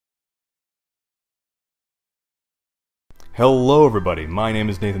Hello everybody, my name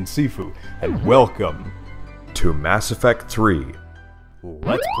is Nathan Sifu, and welcome to Mass Effect 3.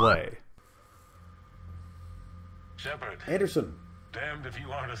 Let's play. Shepard. Anderson. Damned if you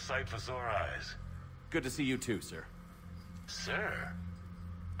aren't a sight for sore eyes. Good to see you too, sir. Sir?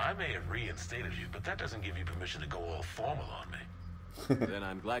 I may have reinstated you, but that doesn't give you permission to go all formal on me. Then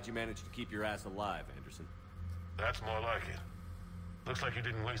I'm glad you managed to keep your ass alive, Anderson. That's more like it. Looks like you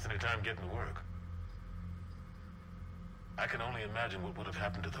didn't waste any time getting to work. I can only imagine what would have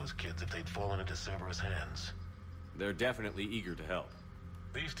happened to those kids if they'd fallen into Cerberus' hands. They're definitely eager to help.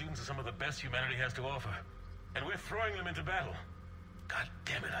 These students are some of the best humanity has to offer, and we're throwing them into battle. God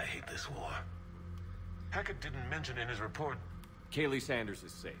damn it, I hate this war. Hackett didn't mention in his report... Kaylee Sanders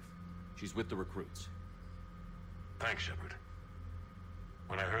is safe. She's with the recruits. Thanks, Shepard.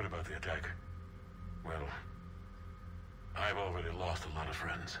 When I heard about the attack, well, I've already lost a lot of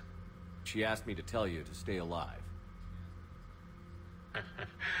friends. She asked me to tell you to stay alive.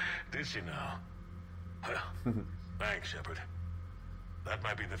 Did she now? Well, thanks, Shepard. That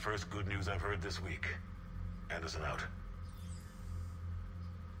might be the first good news I've heard this week. Anderson out.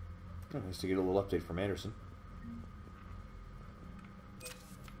 Oh, nice to get a little update from Anderson.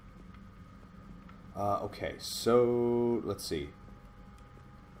 Okay, so let's see.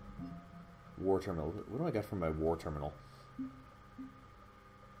 War terminal. What do I got from my war terminal?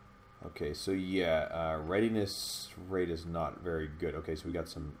 Okay, so yeah, readiness rate is not very good. Okay, so we got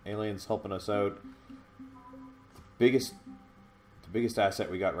some aliens helping us out. The biggest asset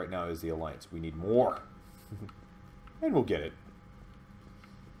we got right now is the Alliance. We need more. And we'll get it.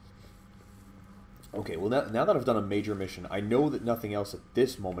 Okay, well now that I've done a major mission, I know that nothing else at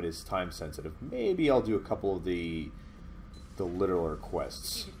this moment is time sensitive. Maybe I'll do a couple of the littler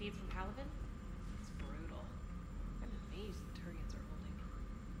quests. Defeat from Caliban? It's brutal. I'm amazed the Turians are holding.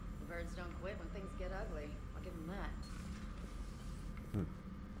 The birds don't quit when things get ugly. I'll give them that.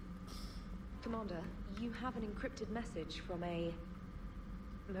 Commander, you have an encrypted message from a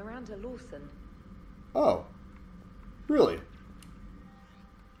Miranda Lawson. Oh, really?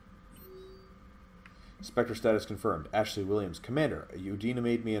 Spectre status confirmed. Ashley Williams, Commander. Udina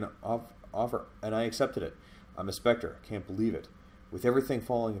made me an offer, and I accepted it. I'm a Spectre. Can't believe it. With everything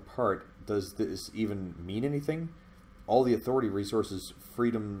falling apart, does this even mean anything? All the authority, resources,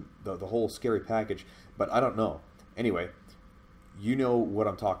 freedom, the whole scary package, but I don't know. Anyway, you know what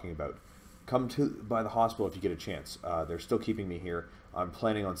I'm talking about. Come by the hospital if you get a chance. They're still keeping me here. I'm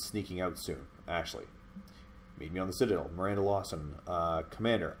planning on sneaking out soon. Ashley. Meet me on the Citadel. Miranda Lawson.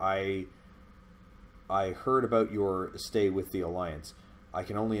 Commander, I heard about your stay with the Alliance. I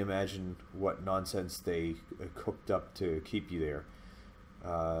can only imagine what nonsense they cooked up to keep you there.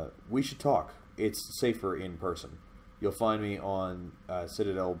 We should talk. It's safer in person. You'll find me on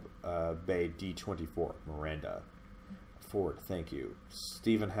Citadel Bay D24. Miranda. Forward, thank you.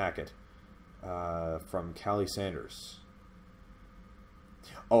 Stephen Hackett from Callie Sanders.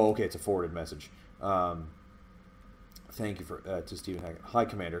 Oh, okay, it's a forwarded message. Thank you to Stephen Hackett. Hi,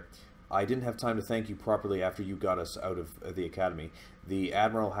 Commander. I didn't have time to thank you properly after you got us out of the academy.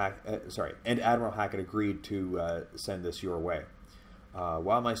 Admiral Hackett agreed to send this your way.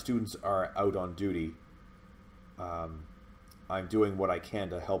 While my students are out on duty, I'm doing what I can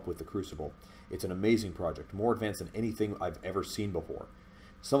to help with the Crucible. It's an amazing project, more advanced than anything I've ever seen before.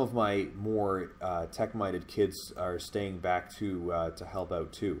 Some of my more tech-minded kids are staying back to help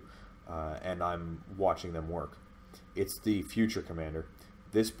out too, and I'm watching them work. It's the future, Commander.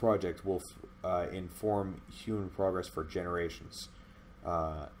 This project will inform human progress for generations,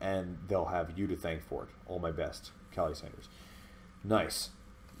 and they'll have you to thank for it. All my best, Callie Sanders. Nice.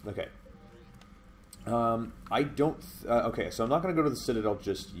 Okay. I don't... okay, so I'm not going to go to the Citadel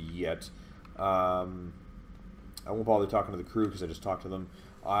just yet. I won't bother talking to the crew because I just talked to them.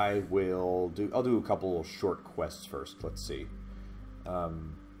 I'll do a couple short quests first. Let's see.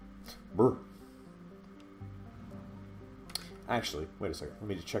 Actually, wait a second. Let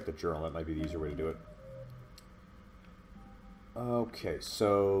me just check the journal. That might be the easier way to do it. Okay,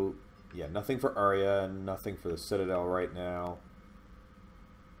 so... yeah, nothing for Arya, nothing for the Citadel right now.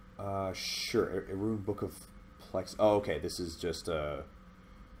 Sure. A rune book of Plex... oh, okay. This is just a...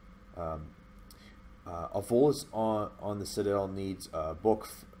 Volus on the Citadel needs a book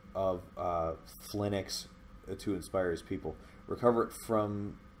of Flinix to inspire his people. Recover it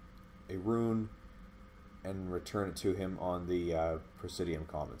from a rune and return it to him on the Presidium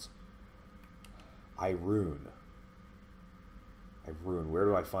Commons. Irune. Where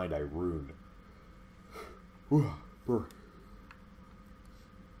do I find Irune?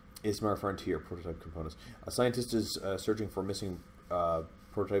 Ismar Frontier, prototype components. A scientist is searching for missing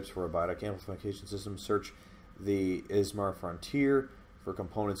prototypes for a biotic amplification system. Search the Ismar Frontier for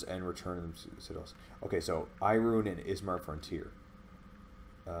components and return them to Citadels. Okay, so Irune and Ismar Frontier.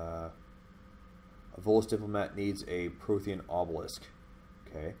 A Volus diplomat needs a Prothean obelisk.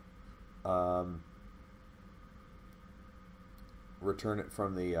 Okay. Return it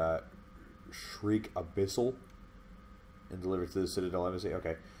from the Shriek Abyssal and deliver it to the Citadel Embassy.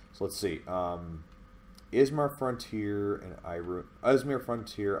 Okay, so let's see. Ismar Frontier and Irune. Ismar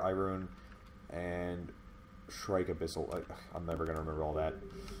Frontier, Irune, and Shriek Abyssal. I'm never going to remember all that.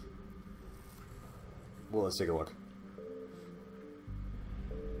 Well, let's take a look.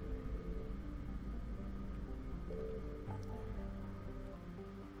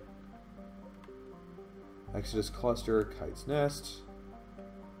 Exodus Cluster, Kite's Nest.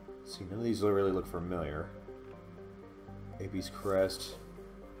 Let's see, none of these really look familiar. Apis Crest,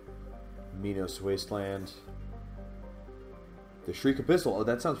 Minos Wasteland, the Shriek Abyssal. Oh,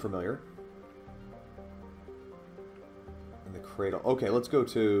 that sounds familiar. And the Cradle. Okay, let's go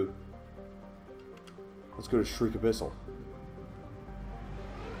to Shriek Abyssal.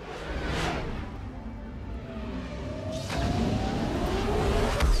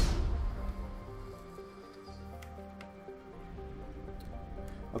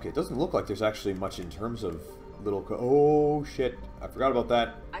 Okay, it doesn't look like there's actually much in terms of little... Oh, shit. I forgot about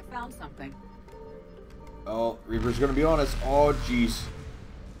that. I found something. Oh, Reaper's gonna be on us. Oh, jeez.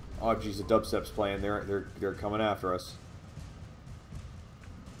 Oh, jeez, the dubstep's playing. They're coming after us.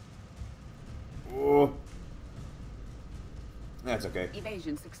 Oh. That's okay.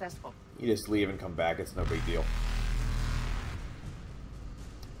 Evasion successful. You just leave and come back. It's no big deal.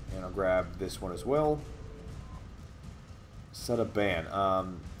 And I'll grab this one as well. Sadaban.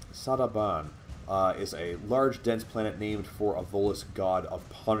 Sadaban is a large, dense planet named for a Volus god of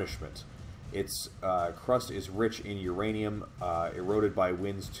punishment. Its crust is rich in uranium, eroded by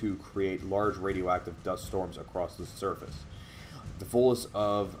winds to create large radioactive dust storms across the surface. The Volus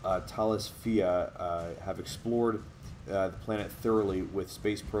of Talisphia have explored the planet thoroughly with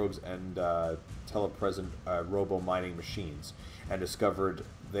space probes and telepresent robo-mining machines, and discovered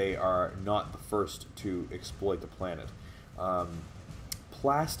they are not the first to exploit the planet.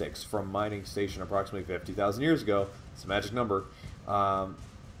 Plastics from mining station approximately 50,000 years ago, it's a magic number,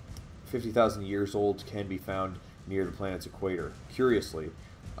 50,000 years old, can be found near the planet's equator. Curiously,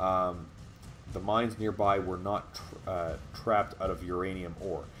 the mines nearby were not trapped out of uranium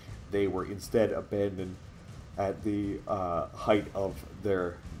ore. They were instead abandoned at the height of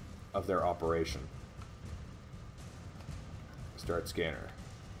their operation. Start scanner.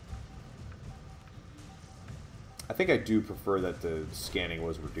 I think I do prefer that the scanning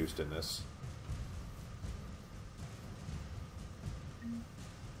was reduced in this.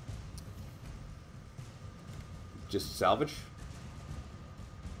 Just salvage?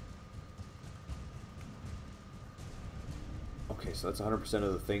 Okay, so that's 100%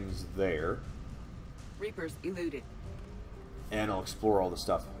 of the things there. Reapers eluded. And I'll explore all the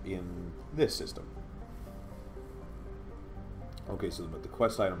stuff in this system. Okay, so the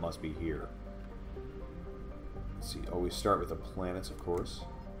quest item must be here. Let's see. Oh, we start with the planets, of course.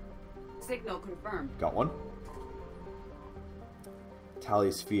 Signal confirmed. Got one.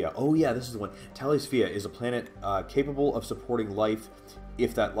 Talisphia. Oh yeah, this is the one. Talisphia is a planet capable of supporting life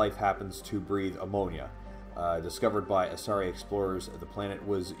if that life happens to breathe ammonia. Discovered by Asari explorers, the planet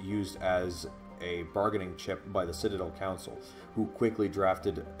was used as a bargaining chip by the Citadel Council, who quickly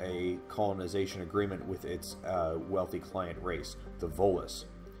drafted a colonization agreement with its wealthy client race, the Volus.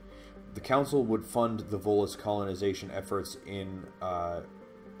 The Council would fund the Volus colonization efforts in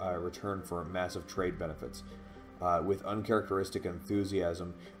return for massive trade benefits. With uncharacteristic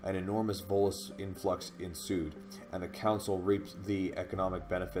enthusiasm, an enormous Volus influx ensued, and the Council reaped the economic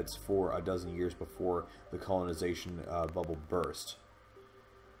benefits for a dozen years before the colonization bubble burst.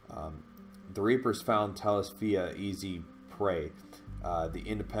 The Reapers found Talisphia easy prey. The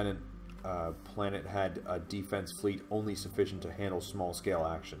independent planet had a defense fleet only sufficient to handle small-scale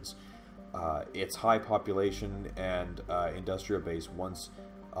actions. Its high population and industrial base, once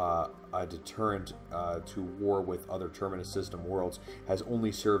a deterrent to war with other Terminus system worlds, has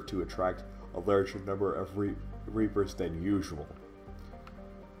only served to attract a larger number of Reapers than usual.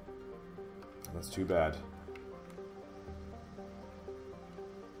 That's too bad.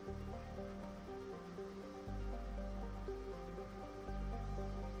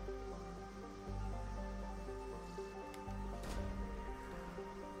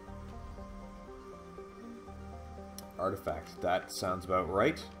 Artifact. That sounds about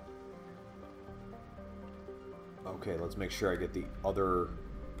right. Okay, let's make sure I get the other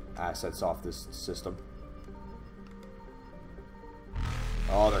assets off this system.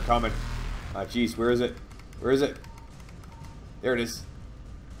 Oh, they're coming. Jeez, where is it? Where is it? There it is.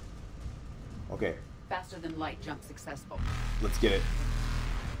 Okay. Faster than light jump successful. Let's get it.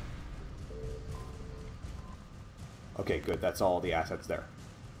 Okay, good. That's all the assets there.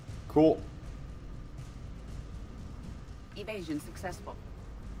 Cool. Evasion successful.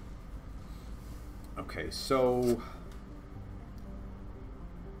 Okay, so...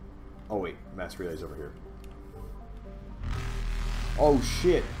 Oh wait, mass relay's over here. Oh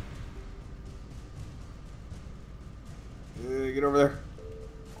shit! Get over there.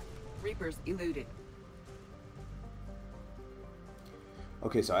 Reapers eluded.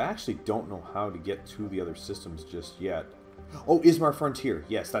 Okay, so I actually don't know how to get to the other systems just yet. Oh, Ismar Frontier.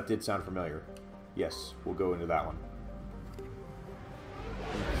 Yes, that did sound familiar. Yes, we'll go into that one.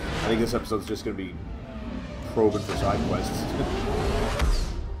 I think this episode's just going to be probing for side quests.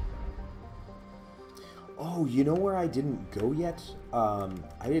 Oh, you know where I didn't go yet? I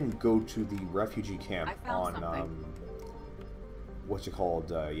didn't go to the refugee camp on, what's it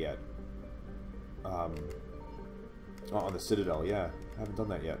called, yet? On the Citadel, yeah. I haven't done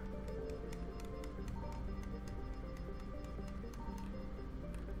that yet.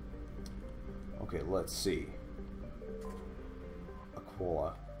 Okay, let's see.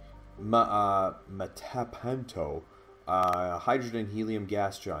 Aquila. Metapanto. Hydrogen helium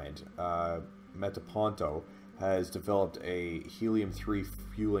gas giant. Metapanto has developed a helium-3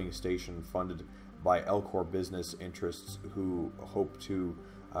 fueling station funded by Elcor business interests who hope to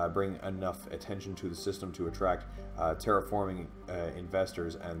bring enough attention to the system to attract terraforming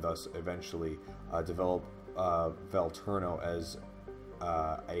investors and thus eventually develop Valturno as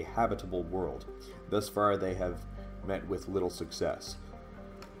a habitable world. Thus far, they have met with little success.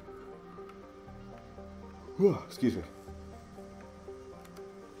 Excuse me.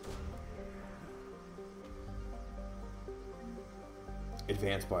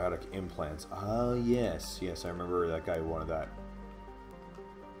 Advanced biotic implants. Ah, yes. Yes, I remember that guy who wanted that.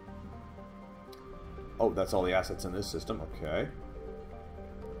 Oh, that's all the assets in this system. Okay.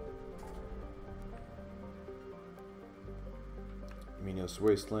 Minos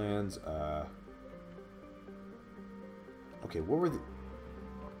Wastelands. Okay, what were the...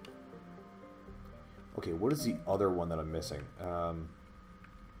 Okay, what is the other one that I'm missing?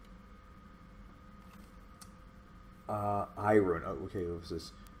 Irun. Oh, okay, what was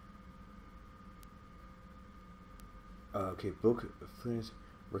this? Okay, book...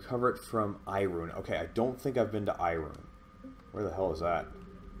 Recover it from Irun. Okay, I don't think I've been to Irun. Where the hell is that?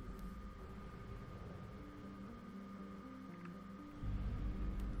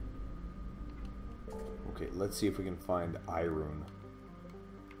 Okay, let's see if we can find Irun.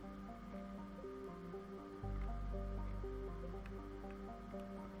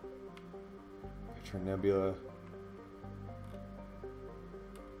 Picture Nebula.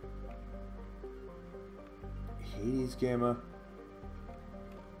 Hades Gamma.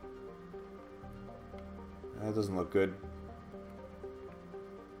 That doesn't look good.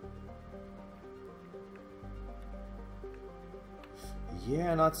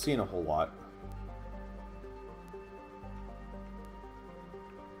 Yeah, not seeing a whole lot.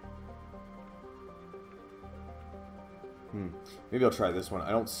 Maybe I'll try this one.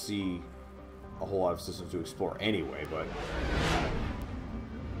 I don't see a whole lot of systems to explore anyway, but...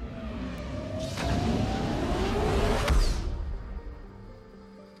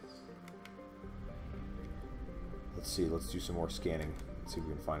 Let's see, let's do some more scanning. Let's see if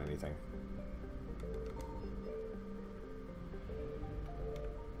we can find anything.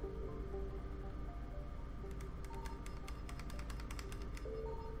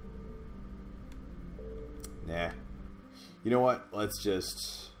 Nah. You know what? Let's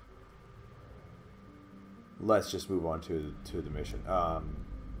just move on to the mission.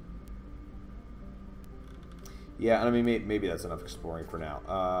 Yeah, I mean maybe that's enough exploring for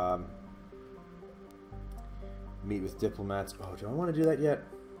now. Meet with diplomats. Oh, do I want to do that yet?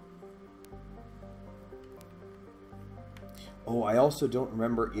 Oh, I also don't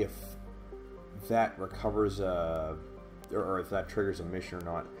remember if that recovers or if that triggers a mission or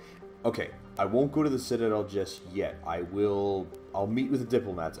not. Okay, I won't go to the Citadel just yet. I'll meet with the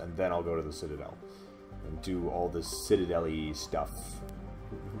diplomats and then I'll go to the Citadel and do all this Citadel-y stuff.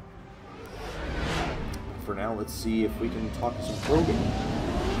 For now, let's see if we can talk to some probing.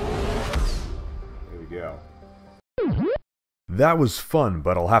 Here we go. That was fun,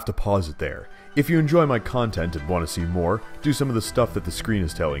 but I'll have to pause it there. If you enjoy my content and want to see more, do some of the stuff that the screen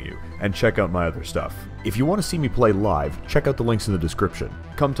is telling you, and check out my other stuff. If you want to see me play live, check out the links in the description.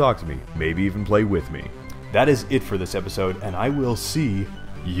 Come talk to me, maybe even play with me. That is it for this episode, and I will see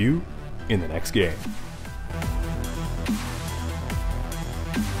you in the next game.